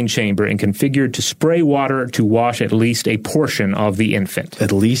inside the main chamber and configured to spray water to wash at least a portion of the infant.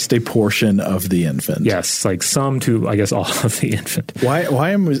 At least a portion of the infant. Yes, like some to, I guess, all of the infant. Why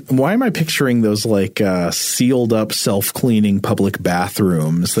am I picturing those sealed up self-cleaning public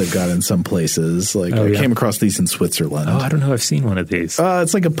bathrooms they've got in some places? I came across these in Switzerland. Oh, I don't know. I've seen one of these.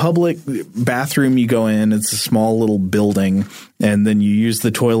 It's like a public bathroom. You go in. It's a small little building. And then you use the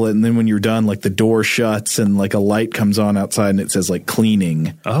toilet, and then when you're done, the door shuts and a light comes on outside and it says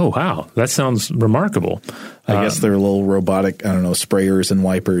cleaning. Oh, wow. That sounds remarkable. I guess there are little robotic, sprayers and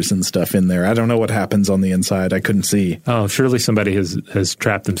wipers and stuff in there. I don't know what happens on the inside. I couldn't see. Oh, surely somebody has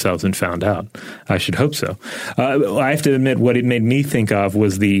trapped themselves and found out. I should hope so. I have to admit, what it made me think of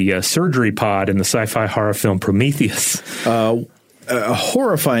was the surgery pod in the sci-fi horror film Prometheus. A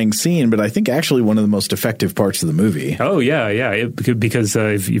horrifying scene, but I think actually one of the most effective parts of the movie. Oh, yeah. Because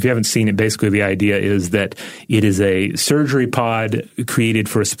if you haven't seen it, basically the idea is that it is a surgery pod created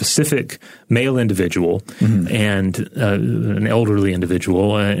for a specific male individual and an elderly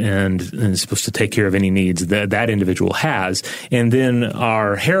individual and is supposed to take care of any needs that individual has. And then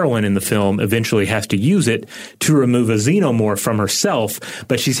our heroine in the film eventually has to use it to remove a xenomorph from herself,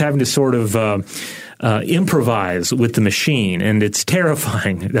 but she's having to sort of improvise with the machine, and it's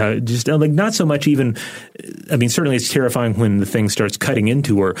terrifying. Not so much even, certainly it's terrifying when the thing starts cutting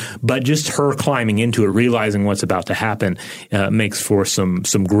into her, but just her climbing into it, realizing what's about to happen, makes for some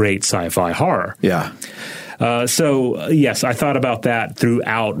great sci-fi horror. Yeah. So, yes, I thought about that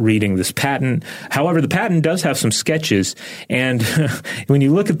throughout reading this patent. However, the patent does have some sketches, and when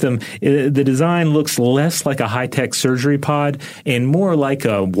you look at them, the design looks less like a high-tech surgery pod and more like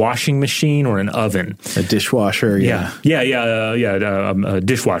a washing machine or an oven. A dishwasher, yeah. A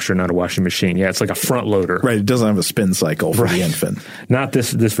dishwasher, not a washing machine. Yeah, it's like a front loader. Right, it doesn't have a spin cycle for the infant. Not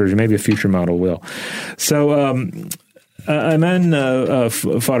this version. Maybe a future model will. So, Ayman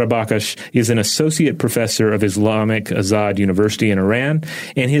Farabakash is an associate professor of Islamic Azad University in Iran,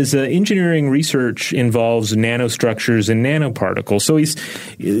 and his engineering research involves nanostructures and nanoparticles. So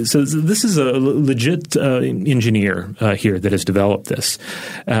this is a legit engineer here that has developed this.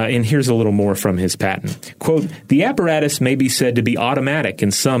 And here's a little more from his patent. Quote, the apparatus may be said to be automatic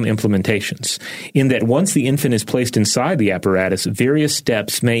in some implementations, in that once the infant is placed inside the apparatus, various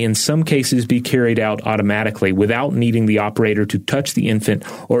steps may in some cases be carried out automatically without needing the operator to touch the infant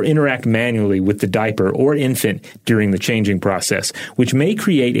or interact manually with the diaper or infant during the changing process, which may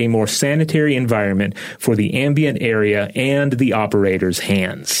create a more sanitary environment for the ambient area and the operator's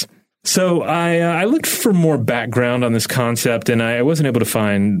hands. So I looked for more background on this concept, and I wasn't able to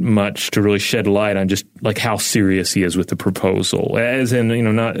find much to really shed light on just like how serious he is with the proposal. As in,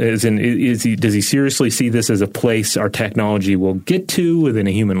 does he seriously see this as a place our technology will get to within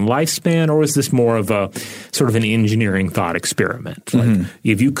a human lifespan, or is this more of a sort of an engineering thought experiment? Like,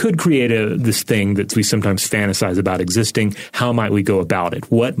 if you could create this thing that we sometimes fantasize about existing, how might we go about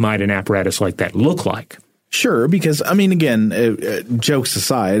it? What might an apparatus like that look like? Sure, because, I mean, again, jokes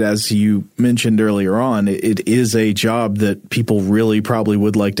aside, as you mentioned earlier on, it is a job that people really probably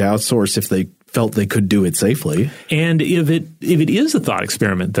would like to outsource if they felt they could do it safely. And if it is a thought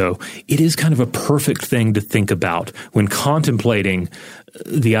experiment, though, it is kind of a perfect thing to think about when contemplating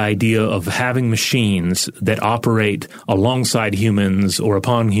the idea of having machines that operate alongside humans or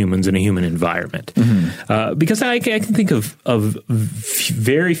upon humans in a human environment. Because I can think of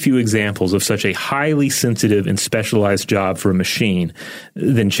very few examples of such a highly sensitive and specialized job for a machine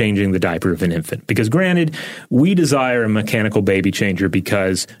than changing the diaper of an infant. Because granted, we desire a mechanical baby changer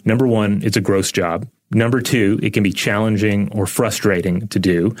because, number one, it's a gross job. Number two, it can be challenging or frustrating to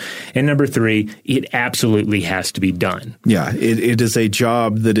do. And number three, it absolutely has to be done. Yeah, it is a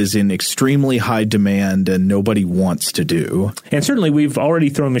job that is in extremely high demand and nobody wants to do. And certainly we've already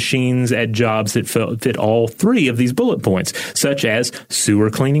thrown machines at jobs that fit all three of these bullet points, such as sewer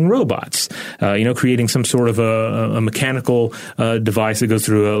cleaning robots, creating some sort of a mechanical device that goes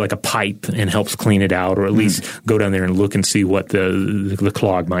through like a pipe and helps clean it out, or at least go down there and look and see what the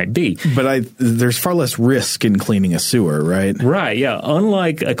clog might be. But there's far less risk in cleaning a sewer, right? Right, yeah.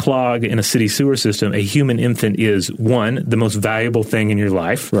 Unlike a clog in a city sewer system, a human infant is, one, the most valuable thing in your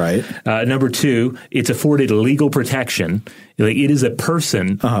life. Right. Number two, it's afforded legal protection. Like, it is a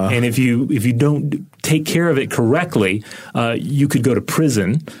person, and if you don't take care of it correctly, you could go to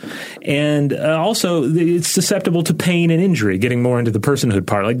prison. And also, it's susceptible to pain and injury. Getting more into the personhood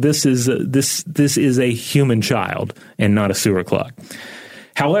part, like this is a human child and not a sewer clog.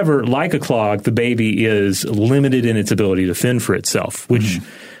 However, like a clog, the baby is limited in its ability to fend for itself,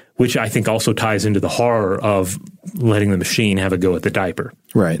 which I think also ties into the horror of letting the machine have a go at the diaper.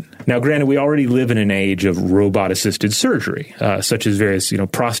 Right. Now, granted, we already live in an age of robot-assisted surgery, such as various,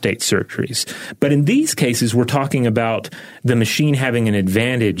 prostate surgeries. But in these cases, we're talking about the machine having an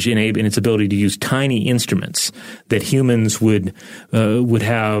advantage in its ability to use tiny instruments that humans would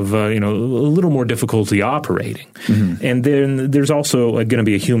have, a little more difficulty operating. And then there's also going to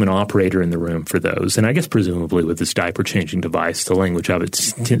be a human operator in the room for those. And I guess presumably with this diaper-changing device, the language of it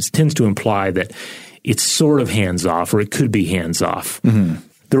tends to imply that it's sort of hands-off, or it could be hands-off.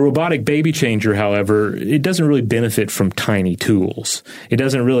 The robotic baby changer, however, it doesn't really benefit from tiny tools. It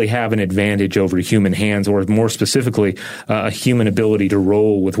doesn't really have an advantage over human hands, or more specifically, a human ability to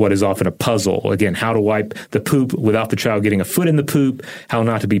roll with what is often a puzzle. Again, how to wipe the poop without the child getting a foot in the poop, how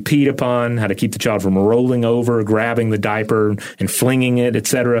not to be peed upon, how to keep the child from rolling over, grabbing the diaper and flinging it,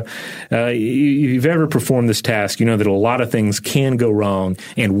 etc. If you've ever performed this task, you know that a lot of things can go wrong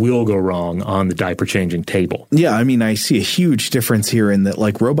and will go wrong on the diaper changing table. Yeah, I mean, I see a huge difference here in that,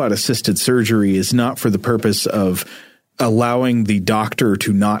 like, robot-assisted surgery is not for the purpose of allowing the doctor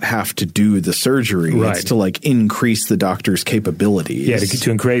to not have to do the surgery. Right. It's to, like, increase the doctor's capabilities. Yeah,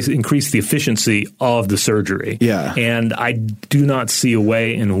 to increase the efficiency of the surgery. Yeah. And I do not see a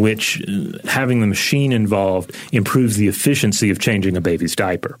way in which having the machine involved improves the efficiency of changing a baby's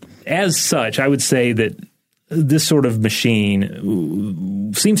diaper. As such, I would say that this sort of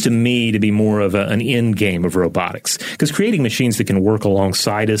machine seems to me to be more of an end game of robotics, because creating machines that can work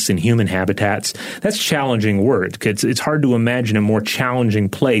alongside us in human habitats, that's challenging work. It's hard to imagine a more challenging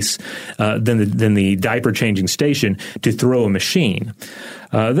place than the diaper changing station to throw a machine.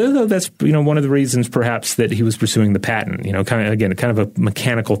 Though that's one of the reasons perhaps that he was pursuing the patent. Kind of a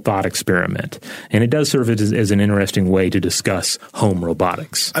mechanical thought experiment, and it does serve as an interesting way to discuss home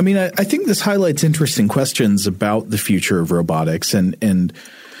robotics. I mean, I think this highlights interesting questions about the future of robotics, and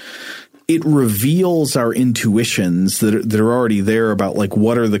it reveals our intuitions that are already there about, like,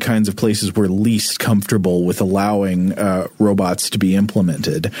 what are the kinds of places we're least comfortable with allowing robots to be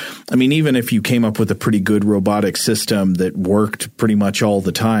implemented. I mean, even if you came up with a pretty good robotic system that worked pretty much all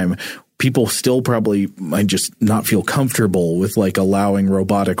the time, people still probably might just not feel comfortable with, like, allowing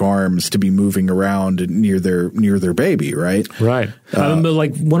robotic arms to be moving around near their baby, right? Right. But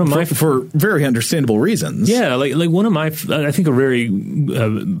like one of my for very understandable reasons. Yeah, like one of my I think a very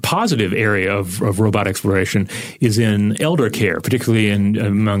positive area of robot exploration is in elder care, particularly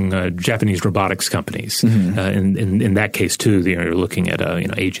among Japanese robotics companies. In that case too, you're looking at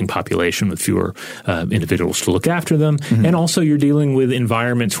aging population with fewer individuals to look after them, and also you're dealing with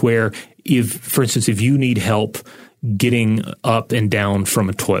environments where, for instance, if you need help getting up and down from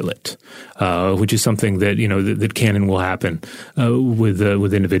a toilet, which is something that, that can and will happen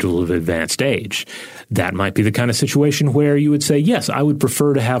with individuals of advanced age. That might be the kind of situation where you would say, yes, I would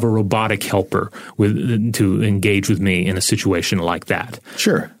prefer to have a robotic helper to engage with me in a situation like that.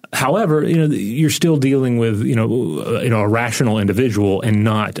 Sure. However, you're still dealing with, a rational individual and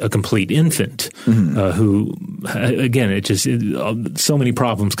not a complete infant who, again, so many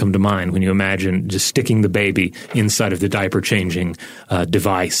problems come to mind when you imagine just sticking the baby inside of the diaper changing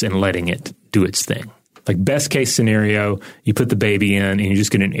device and letting it do its thing. Like best case scenario, you put the baby in and you just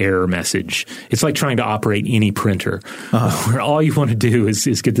get an error message. It's like trying to operate any printer where all you want to do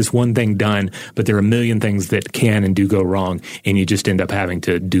is get this one thing done, but there are a million things that can and do go wrong, and you just end up having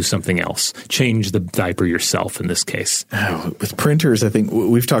to do something else. Change the diaper yourself in this case. With printers, I think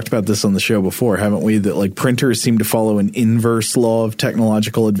we've talked about this on the show before, haven't we? That like printers seem to follow an inverse law of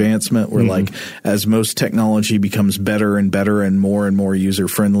technological advancement where like as most technology becomes better and better and more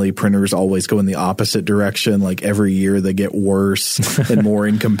user-friendly, printers always go in the opposite direction. Like every year they get worse and more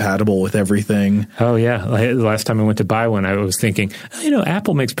incompatible with everything. Oh yeah. The last time I went to buy one, I was thinking,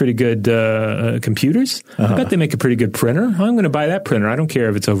 Apple makes pretty good computers. I bet they make a pretty good printer. I'm going to buy that printer. I don't care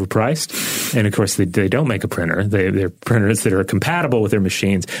if it's overpriced. And of course they don't make a printer. They're printers that are compatible with their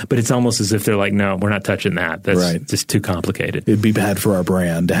machines, but it's almost as if they're like, no, we're not touching that. That's just too complicated. It'd be bad for our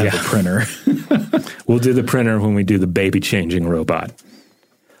brand to have a printer. We'll do the printer when we do the baby changing robot.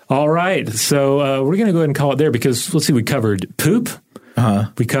 All right, so we're going to go ahead and call it there because, let's see, we covered poop.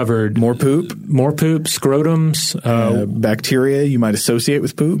 We covered more poop, scrotums, bacteria you might associate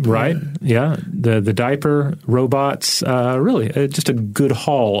with poop. Right, yeah. The diaper, robots, really just a good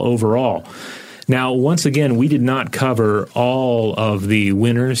haul overall. Now, once again, we did not cover all of the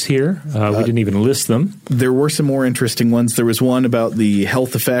winners here. We didn't even list them. There were some more interesting ones. There was one about the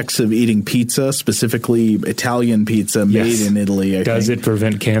health effects of eating pizza, specifically Italian pizza made in Italy. Does it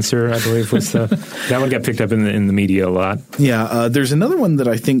prevent cancer, I believe, was that one got picked up in the media a lot. Yeah. There's another one that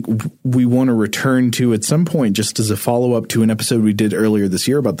I think we want to return to at some point just as a follow-up to an episode we did earlier this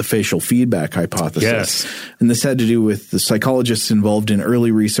year about the facial feedback hypothesis. Yes. And this had to do with the psychologists involved in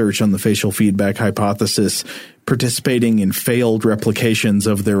early research on the facial feedback hypothesis participating in failed replications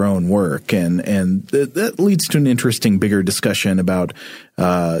of their own work. And that leads to an interesting bigger discussion about,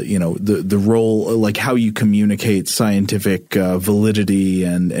 the role, like how you communicate scientific validity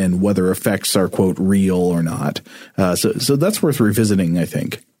and whether effects are, quote, real or not. So that's worth revisiting, I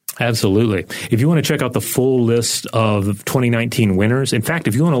think. Absolutely. If you want to check out the full list of 2019 winners, in fact,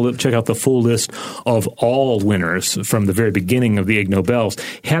 if you want to check out the full list of all winners from the very beginning of the Ig Nobels,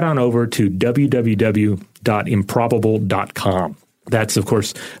 head on over to www.improbable.com. That's, of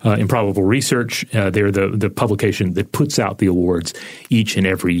course, Improbable Research. They're the publication that puts out the awards each and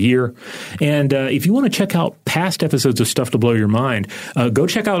every year. And if you want to check out past episodes of Stuff to Blow Your Mind, go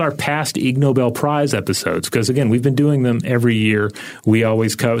check out our past Ig Nobel Prize episodes. Because, again, we've been doing them every year. We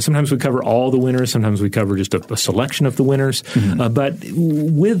always cover – sometimes we cover all the winners. Sometimes we cover just a selection of the winners. But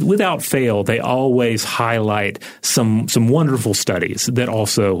without fail, they always highlight some wonderful studies that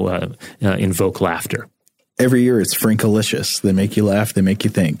also invoke laughter. Every year it's Frankalicious. They make you laugh. They make you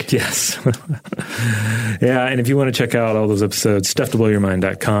think. Yes. Yeah. And if you want to check out all those episodes,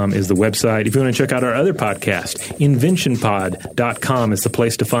 stufftoblowyourmind.com is the website. If you want to check out our other podcast, inventionpod.com is the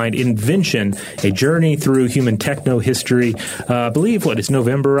place to find Invention, a journey through human techno history. I believe it's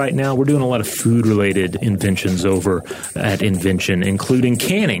November right now. We're doing a lot of food related inventions over at Invention, including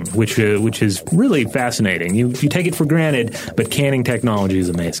canning, which is really fascinating. You take it for granted, but canning technology is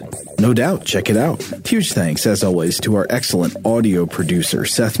amazing. No doubt. Check it out. Huge thanks, as always, to our excellent audio producer,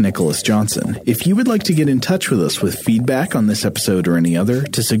 Seth Nicholas Johnson. If you would like to get in touch with us with feedback on this episode or any other,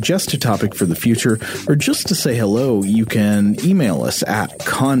 to suggest a topic for the future, or just to say hello, you can email us at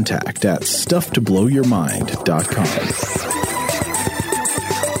contact@stufftoblowyourmind.com.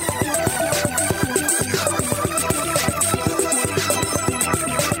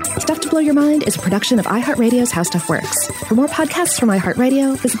 Blow Your Mind is a production of iHeartRadio's How Stuff Works. For more podcasts from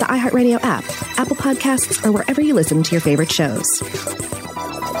iHeartRadio, visit the iHeartRadio app, Apple Podcasts, or wherever you listen to your favorite shows.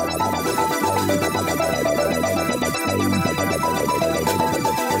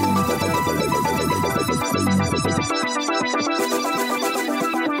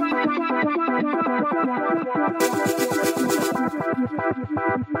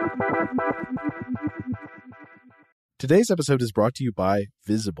 Today's episode is brought to you by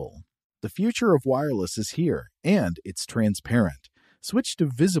Visible. The future of wireless is here, and it's transparent. Switch to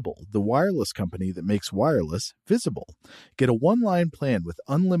Visible, the wireless company that makes wireless visible. Get a one-line plan with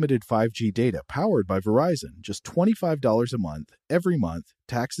unlimited 5G data powered by Verizon, just $25 a month, every month,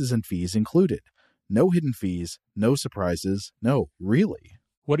 taxes and fees included. No hidden fees, no surprises, no, really.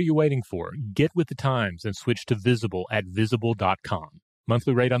 What are you waiting for? Get with the times and switch to Visible at Visible.com.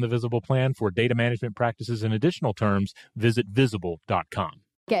 Monthly rate on the Visible plan for data management practices and additional terms, visit Visible.com.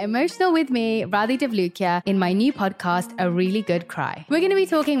 Get emotional with me, Radhi Devlukia, in my new podcast, A Really Good Cry. We're going to be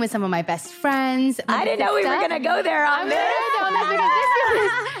talking with some of my best friends. I didn't know we were going to go there on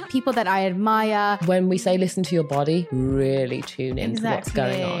this. People that I admire. When we say listen to your body, really tune into what's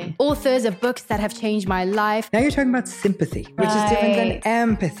going on. Authors of books that have changed my life. Now you're talking about sympathy, which is different than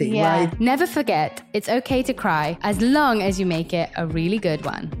empathy, right? Never forget, it's okay to cry as long as you make it a really good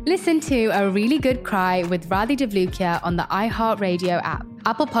one. Listen to A Really Good Cry with Radhi Devlukia on the iHeartRadio app,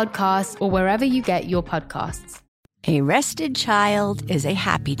 Apple Podcasts, or wherever you get your podcasts. A rested child is a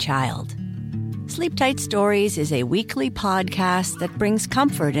happy child. Sleep Tight Stories is a weekly podcast that brings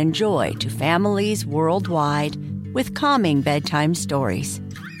comfort and joy to families worldwide with calming bedtime stories.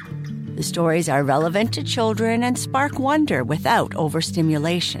 The stories are relevant to children and spark wonder without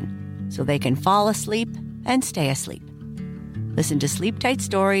overstimulation, so they can fall asleep and stay asleep. Listen to Sleep Tight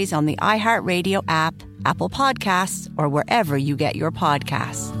Stories on the iHeartRadio app, Apple Podcasts, or wherever you get your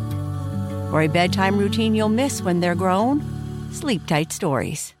podcasts. For a bedtime routine you'll miss when they're grown, Sleep Tight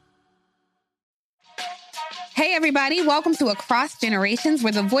Stories. Hey, everybody. Welcome to Across Generations,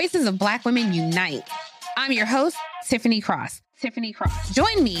 where the voices of Black women unite. I'm your host, Tiffany Cross.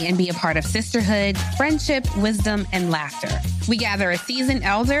 Join me and be a part of sisterhood, friendship, wisdom, and laughter. We gather a seasoned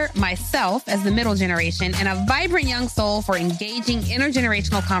elder, myself as the middle generation, and a vibrant young soul for engaging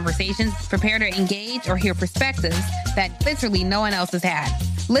intergenerational conversations. Prepare to engage or hear perspectives that literally no one else has had.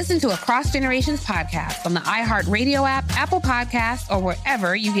 Listen to Across Generations podcast on the iHeartRadio app, Apple Podcasts, or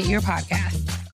wherever you get your podcasts.